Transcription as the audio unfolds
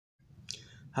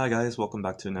Hi guys, welcome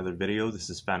back to another video. This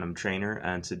is Phantom Trainer,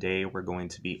 and today we're going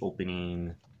to be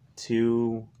opening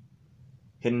two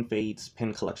Hidden Fates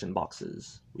pin collection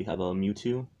boxes. We have a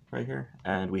Mewtwo right here,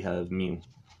 and we have Mew.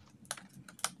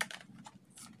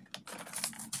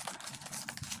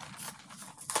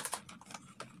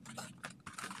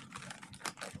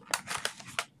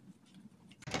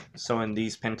 So in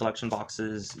these pin collection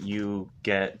boxes, you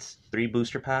get 3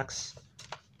 booster packs.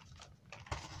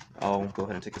 I'll go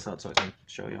ahead and take this out so I can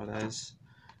show y'all guys.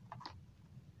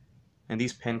 In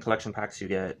these pin collection packs, you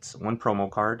get 1 promo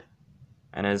card.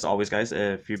 And as always guys,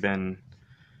 if you've been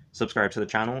subscribed to the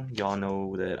channel, y'all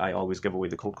know that I always give away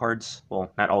the code cards.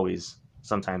 Well, not always.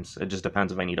 Sometimes. It just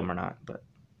depends if I need them or not. But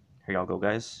here y'all go,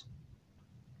 guys.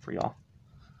 For y'all.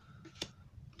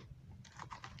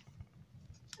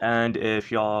 And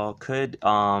if y'all could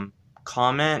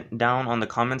comment down on the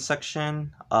comment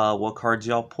section what cards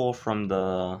y'all pull from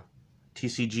the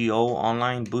TCGO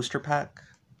online booster pack,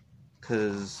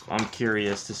 because I'm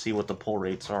curious to see what the pull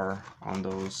rates are on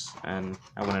those, and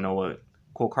I want to know what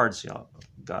cool cards y'all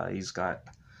guys got.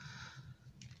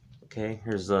 Okay,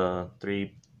 here's the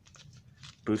 3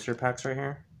 booster packs right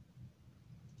here.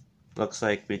 Looks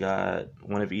like we got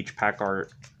one of each pack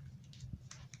art.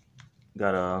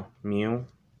 Got a Mew,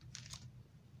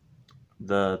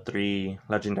 the 3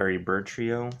 legendary bird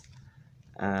trio,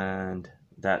 and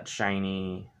that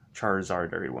shiny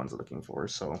Charizard everyone's looking for.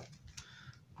 So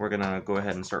we're gonna go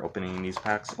ahead and start opening these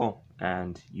packs. Oh,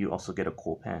 and you also get a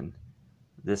cool pen.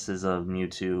 This is a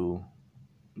Mewtwo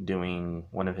doing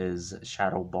one of his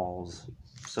shadow balls.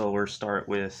 So we'll start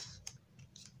with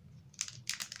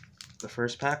the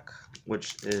first pack,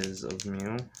 which is of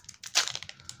Mew.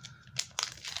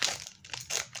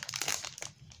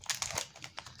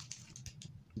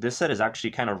 This set is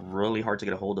actually kind of really hard to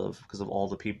get a hold of because of all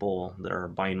the people that are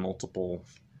buying multiple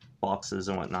boxes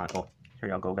and whatnot. Oh, here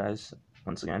y'all go, guys,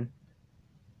 once again.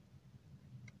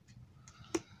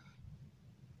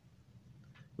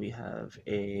 We have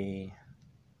a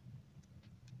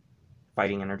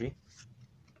Fighting Energy,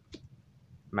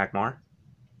 Magmar,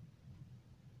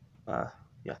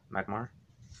 Magmar,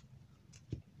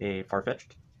 a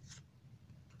Farfetch'd,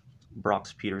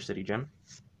 Brock's Pewter City Gem,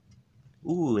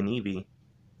 ooh, an Eevee.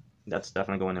 That's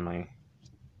definitely going in my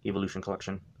evolution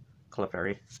collection.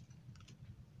 Clefairy,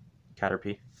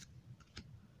 Caterpie,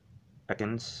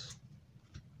 Ekans,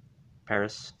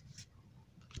 Paris,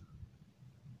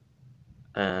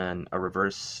 and a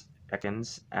reverse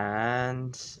Ekans,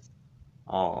 and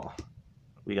oh,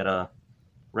 we got a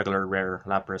regular rare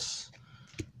Lapras.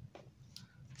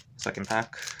 Second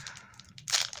pack.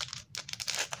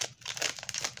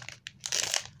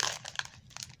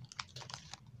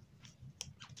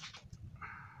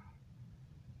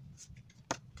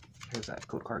 Here's that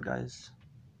code card, guys.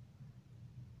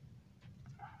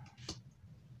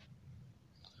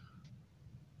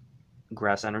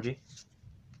 Grass Energy,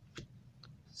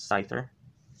 Scyther,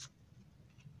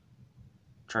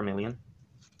 Charmeleon,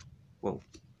 whoa,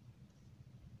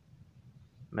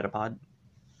 Metapod,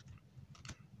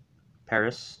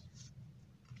 Paris,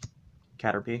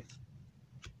 Caterpie,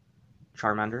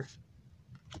 Charmander,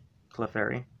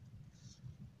 Clefairy,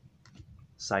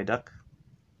 Psyduck,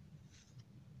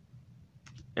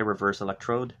 a reverse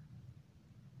Electrode,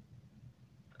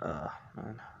 oh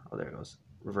there it goes,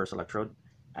 reverse Electrode,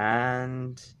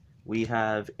 and we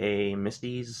have a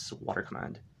Misty's Water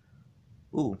Command.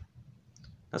 Ooh,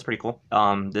 that's pretty cool.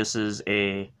 This is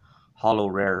a holo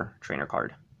rare trainer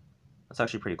card. That's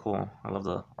actually pretty cool. I love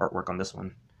the artwork on this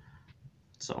one.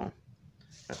 So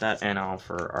got that, and now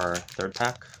for our third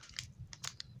pack.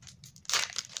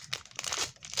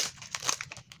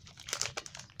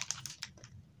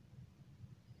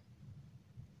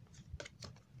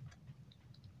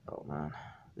 Oh man,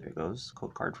 there it goes.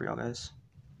 Code card for y'all guys.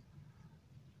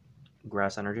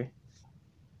 Grass Energy,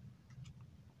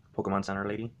 Pokemon Center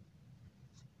Lady,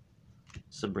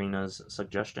 Sabrina's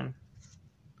Suggestion,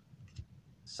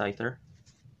 Scyther,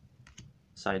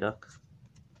 Psyduck,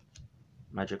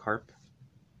 Magikarp,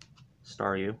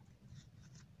 Staryu,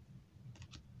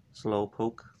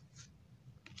 Slowpoke,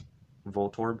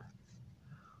 Voltorb.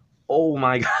 Oh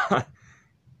my god!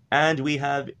 And we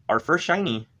have our first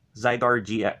shiny, Zygarde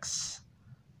GX.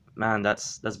 Man,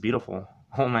 that's beautiful.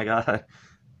 Oh my god.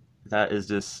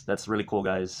 That's really cool,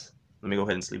 guys. Let me go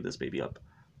ahead and sleeve this baby up.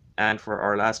 And for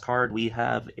our last card, we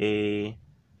have a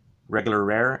regular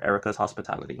rare, Erica's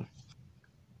Hospitality.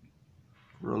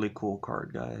 Really cool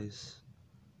card, guys.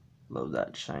 Love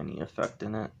that shiny effect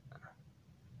in it.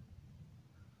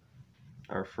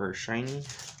 Our first shiny.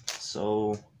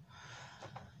 So,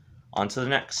 on to the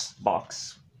next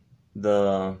box.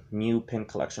 the Mew pin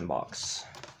collection box.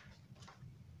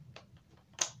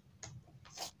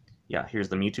 Yeah, here's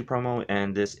the Mewtwo promo,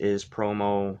 and this is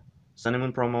promo Sun and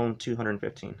Moon promo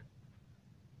 215.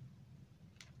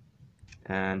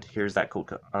 And here's that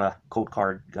code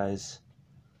card, guys.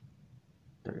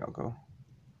 There y'all go.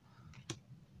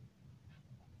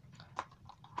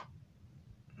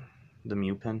 The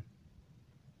Mew pin.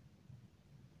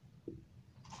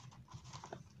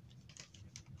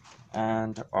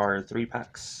 And our 3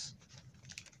 packs.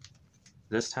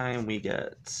 This time we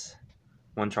get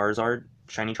 1 Charizard,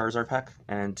 Shiny Charizard pack,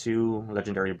 and 2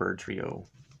 Legendary Bird Trio.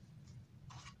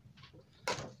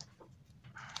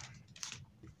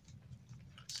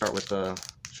 Start with the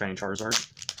Shiny Charizard.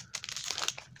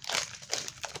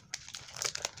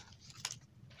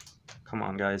 Come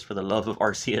on, guys, for the love of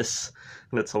Arceus.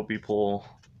 Let's hope we pull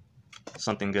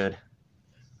something good.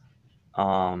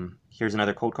 Here's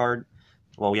another code card.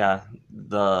 Well, yeah,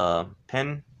 the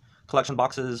pin collection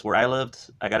boxes where I lived,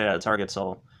 I got it at Target,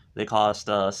 so they cost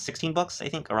 16 bucks, I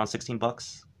think, around 16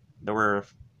 bucks. There were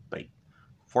like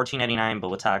 $14.99, but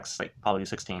with tax, like probably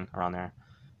 16 around there.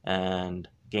 And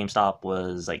GameStop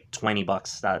was like 20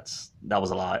 bucks. That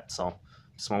was a lot. So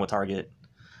just went with Target.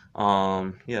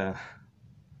 Yeah.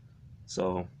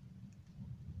 So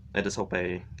I just hope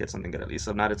I get something good at least.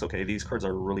 If not, it's okay. These cards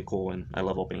are really cool, and I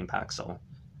love opening packs, so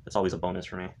it's always a bonus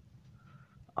for me.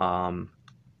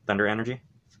 Thunder Energy,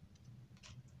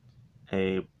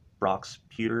 a Brock's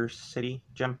Pewter City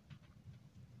gem.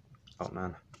 Oh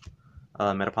man.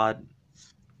 Metapod,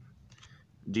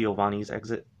 Giovanni's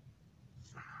Exit,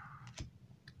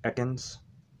 Ekans,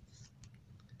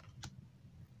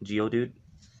 Geodude,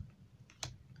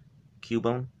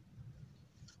 Cubone,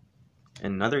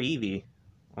 another Eevee.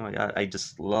 Oh my god,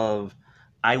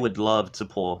 I would love to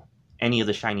pull any of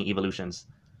the shiny evolutions.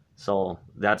 So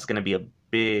that's going to be a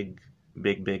big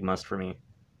must for me.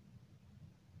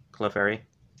 Clefairy.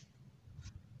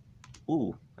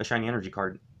 Ooh, a shiny energy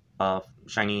card.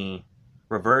 Shiny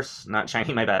reverse, not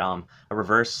shiny, my bad. A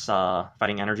reverse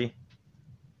fighting energy.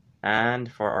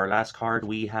 And for our last card,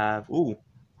 we have, ooh,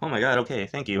 oh my god, okay,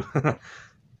 thank you.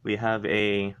 We have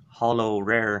a holo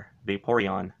rare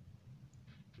Vaporeon.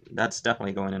 That's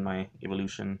definitely going in my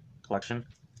evolution collection.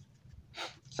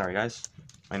 Sorry guys,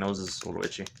 my nose is a little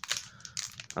itchy.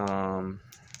 On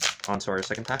to our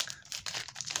second pack.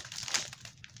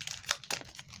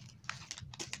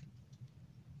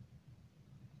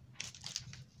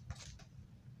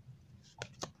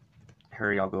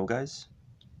 Here y'all go, guys.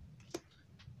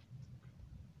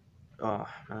 Oh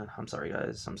man, I'm sorry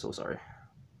guys, I'm so sorry.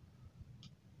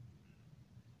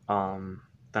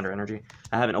 Thunder Energy.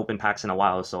 I haven't opened packs in a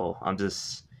while, so I'm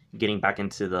just getting back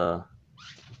into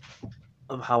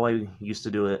of how I used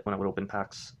to do it when I would open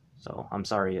packs. So I'm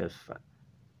sorry if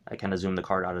I kind of zoom the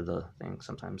card out of the thing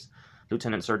sometimes.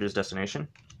 Lieutenant Surge's Destination.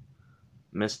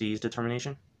 Misty's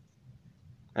Determination.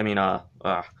 I mean,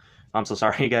 I'm so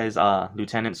sorry, guys.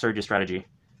 Lieutenant Surge's Strategy.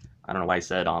 I don't know why I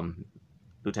said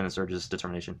Lieutenant Surge's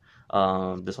Determination.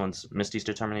 This one's Misty's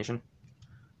Determination.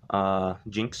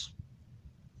 Jinx.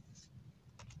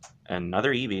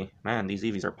 Another Eevee. Man, these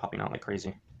Eevees are popping out like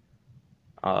crazy.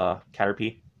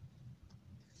 Caterpie.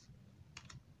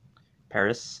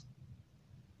 Paris.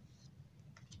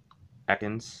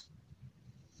 Ekans.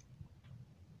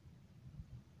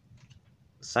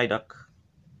 Psyduck.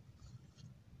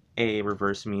 A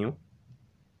reverse Mew.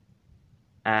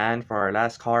 And for our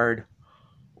last card,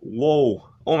 whoa!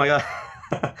 Oh my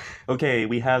god! Okay,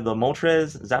 we have the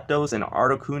Moltres, Zapdos, and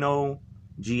Articuno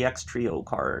GX Trio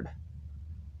card.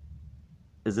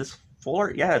 Is this full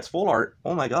art? Yeah, it's full art.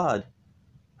 Oh my god.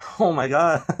 Oh my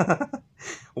god.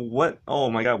 What?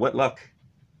 Oh my god, what luck.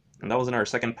 And that was in our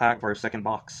second pack for our second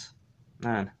box.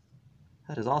 Man,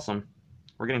 that is awesome.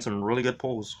 We're getting some really good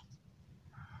pulls.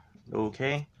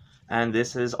 Okay, and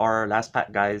this is our last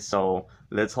pack, guys, so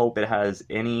let's hope it has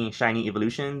any shiny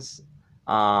evolutions,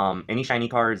 any shiny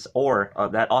cards, or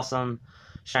that awesome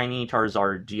shiny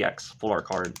Charizard GX full art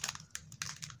card.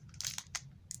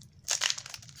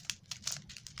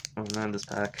 Oh man, this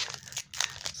pack,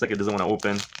 it's like it doesn't want to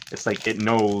open. It's like it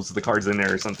knows the card's in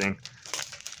there or something.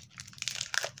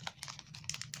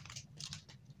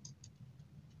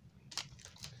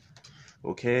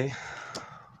 Okay,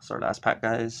 it's our last pack,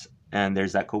 guys, and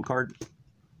there's that code card.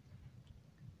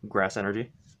 Grass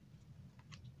Energy.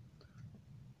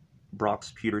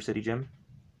 Brock's Pewter City Gym.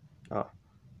 Oh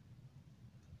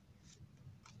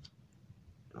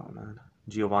man.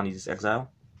 Giovanni's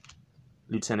Exile.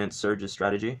 Lieutenant Surge's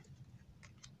Strategy.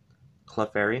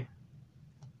 Clefairy.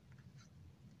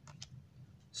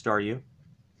 Staryu.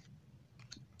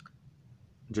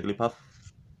 Jigglypuff.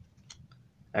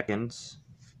 Ekans,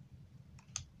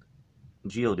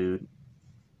 Geodude.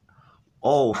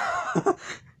 Oh,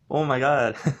 oh my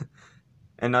god.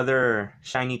 Another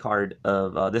shiny card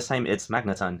of, this time it's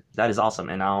Magneton. That is awesome.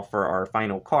 And now for our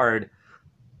final card,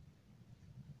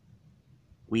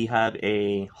 we have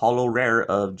a holo rare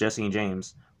of Jesse and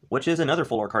James, which is another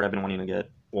full art card I've been wanting to get.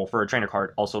 Well, for a trainer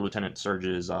card, also Lieutenant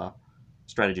Surge's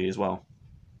strategy as well.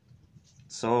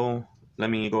 So let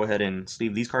me go ahead and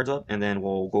sleeve these cards up, and then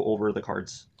we'll go over the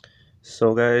cards.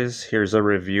 So guys, here's a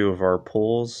review of our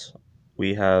pulls.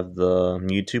 We have the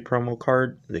Mewtwo promo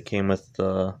card that came with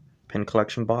the pin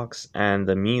collection box, and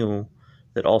the Mew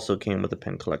that also came with the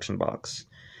pin collection box.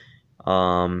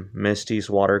 Misty's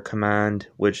Water Command,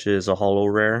 which is a holo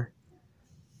rare,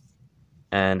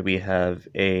 and we have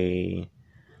a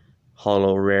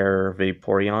holo rare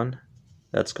Vaporeon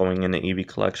that's going in the EV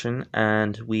collection,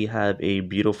 and we have a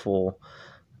beautiful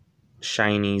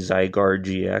shiny Zygarde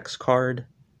GX card,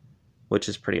 which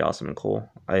is pretty awesome and cool.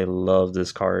 I love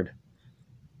this card.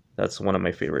 That's one of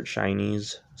my favorite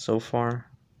shinies so far.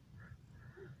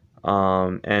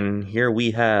 And here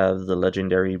we have the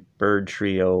legendary Bird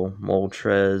Trio,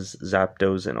 Moltres,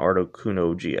 Zapdos, and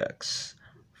Articuno GX.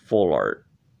 Full art.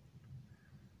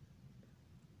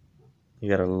 You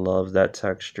gotta love that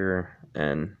texture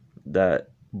and that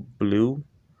blue.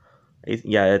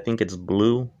 Yeah, I think it's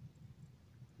blue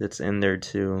that's in there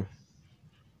too.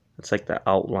 It's like the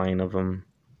outline of them.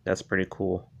 That's pretty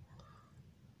cool.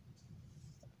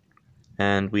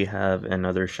 And we have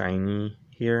another shiny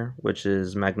here, which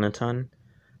is Magneton.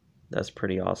 That's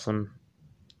pretty awesome.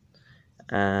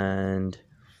 And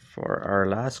for our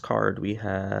last card, we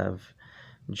have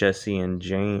Jesse and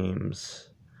James.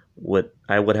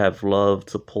 I would have loved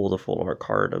to pull the full art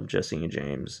card of Jesse and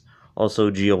James. Also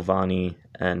Giovanni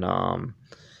and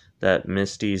that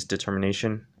Misty's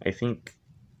Determination. I think.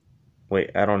 Wait,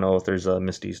 I don't know if there's a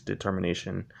Misty's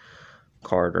Determination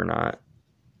card or not.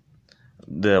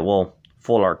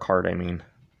 Full art card, I mean.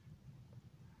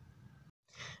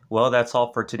 Well, that's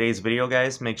all for today's video,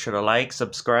 guys. Make sure to like,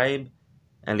 subscribe,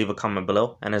 and leave a comment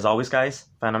below. And as always, guys,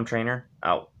 Phantom Trainer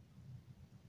out.